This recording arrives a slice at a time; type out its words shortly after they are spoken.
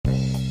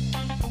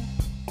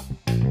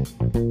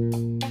Hey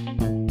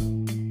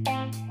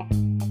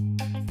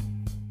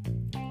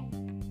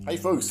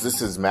folks,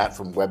 this is Matt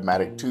from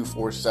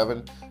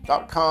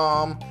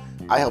Webmatic247.com.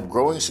 I help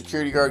growing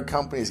security guard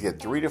companies get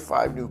 3 to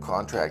 5 new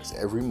contracts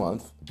every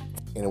month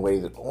in a way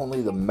that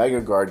only the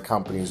mega guard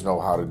companies know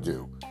how to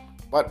do,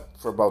 but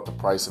for about the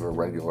price of a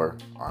regular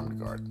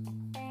armed guard.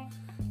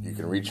 You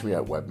can reach me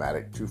at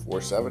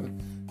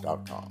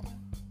Webmatic247.com.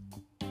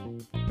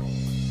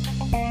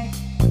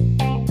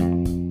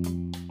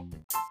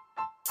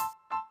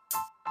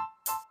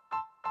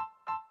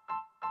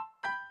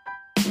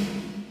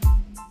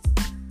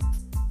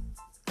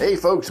 Hey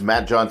folks,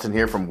 Matt Johnson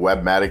here from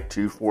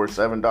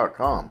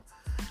Webmatic247.com.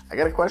 I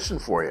got a question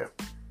for you.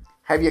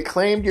 Have you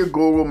claimed your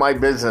Google My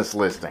Business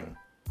listing?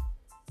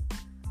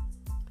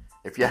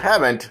 If you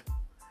haven't,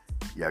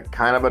 you're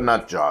kind of a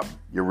nut job.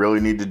 You really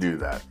need to do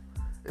that,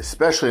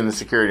 especially in the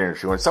security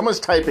industry. When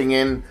someone's typing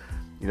in,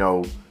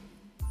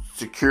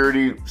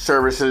 security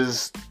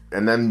services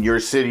and then your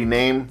city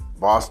name,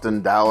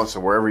 Boston, Dallas, or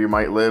wherever you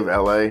might live,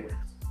 LA,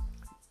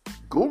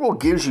 Google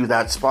gives you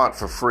that spot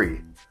for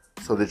free,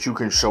 so that you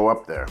can show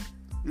up there.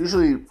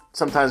 Usually,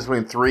 sometimes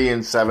between 3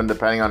 and 7,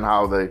 depending on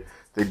how they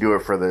do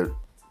it for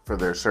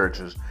their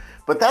searches.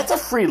 But that's a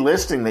free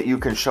listing that you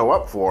can show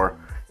up for,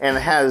 and it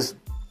has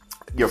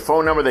your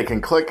phone number. They can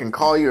click and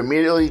call you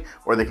immediately,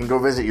 or they can go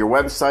visit your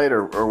website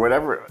or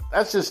whatever.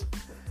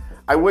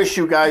 I wish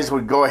you guys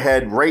would go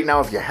ahead right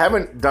now. If you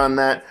haven't done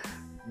that,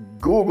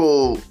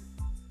 Google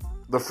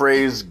the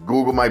phrase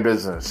Google My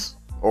Business,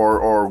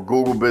 or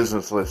Google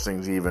Business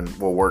Listings even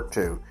will work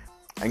too.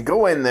 And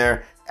go in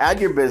there, add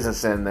your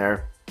business in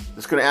there.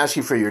 It's going to ask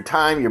you for your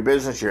time, your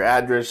business, your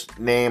address,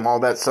 name, all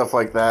that stuff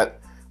like that,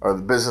 or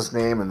the business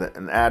name and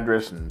the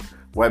address and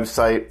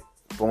website,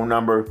 phone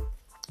number.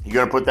 You're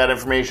going to put that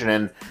information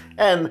in,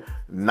 and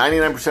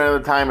 99%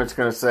 of the time it's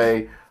going to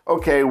say,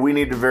 okay, we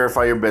need to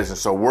verify your business,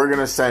 so we're going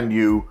to send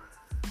you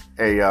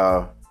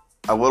a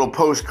little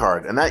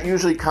postcard, and that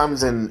usually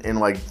comes in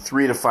like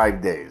 3 to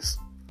 5 days.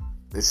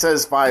 It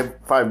says five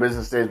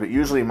business days, but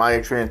usually my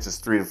experience is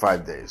 3 to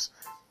 5 days.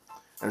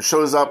 And it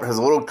shows up, has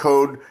a little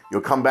code.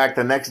 You'll come back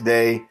the next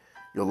day.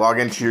 You'll log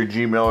into your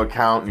Gmail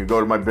account, and you go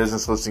to my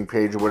business listing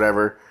page or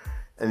whatever,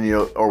 and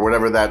or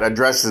whatever that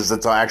address is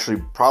that's actually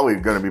probably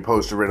going to be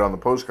posted right on the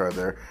postcard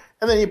there.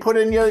 And then you put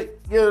in your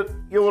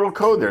little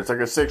code there. It's like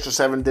a 6 or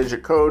 7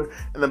 digit code,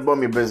 and then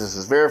boom, your business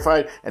is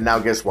verified. And now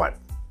guess what?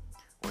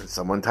 When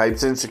someone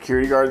types in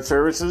security guard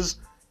services,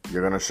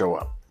 you're going to show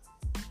up.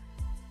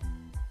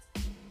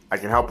 I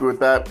can help you with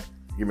that.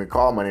 Give me a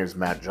call. My name is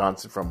Matt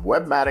Johnson from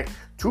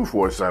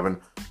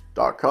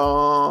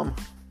Webmatic247.com.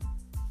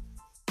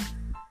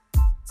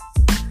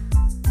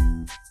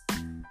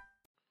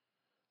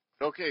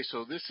 Okay,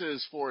 so this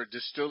is for a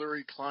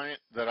distillery client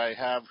that I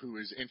have who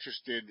is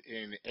interested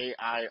in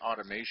AI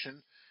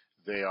automation.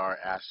 They are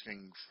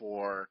asking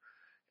for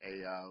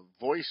a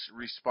voice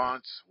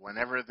response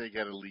whenever they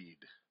get a lead.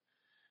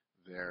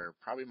 They're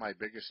probably my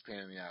biggest pain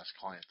in the ass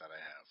client that I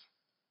have.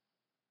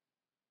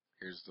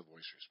 Here's the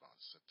voice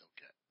response that they'll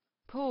get.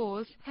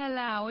 Pause.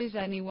 Hello, is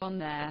anyone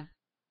there?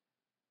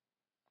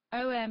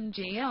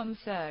 OMG, I'm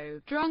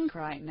so drunk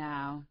right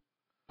now.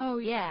 Oh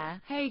yeah,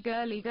 hey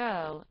girly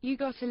girl, you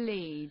got a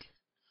lead.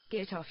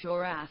 Get off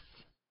your ass.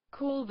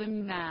 Call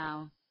them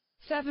now.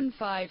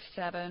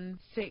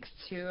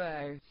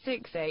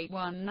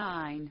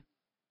 757-620-6819.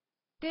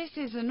 This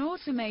is an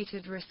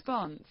automated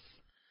response.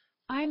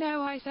 I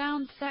know I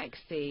sound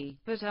sexy,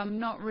 but I'm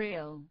not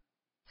real.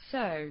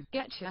 So,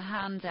 get your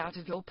hands out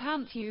of your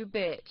pants, you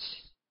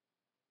bitch.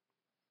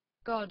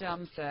 God,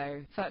 I'm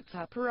so fucked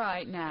up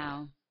right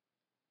now.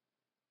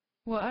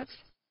 What?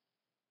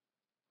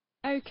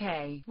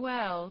 Okay,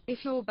 well,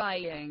 if you're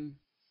buying,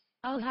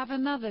 I'll have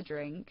another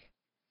drink.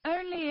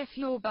 Only if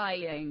you're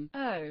buying.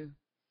 Oh,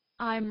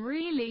 I'm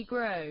really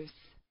gross.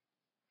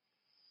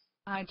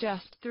 I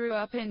just threw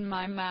up in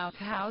my mouth.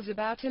 How's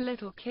about a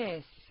little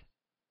kiss?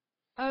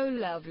 Oh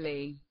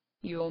lovely.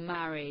 You're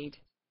married.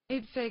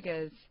 It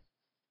figures.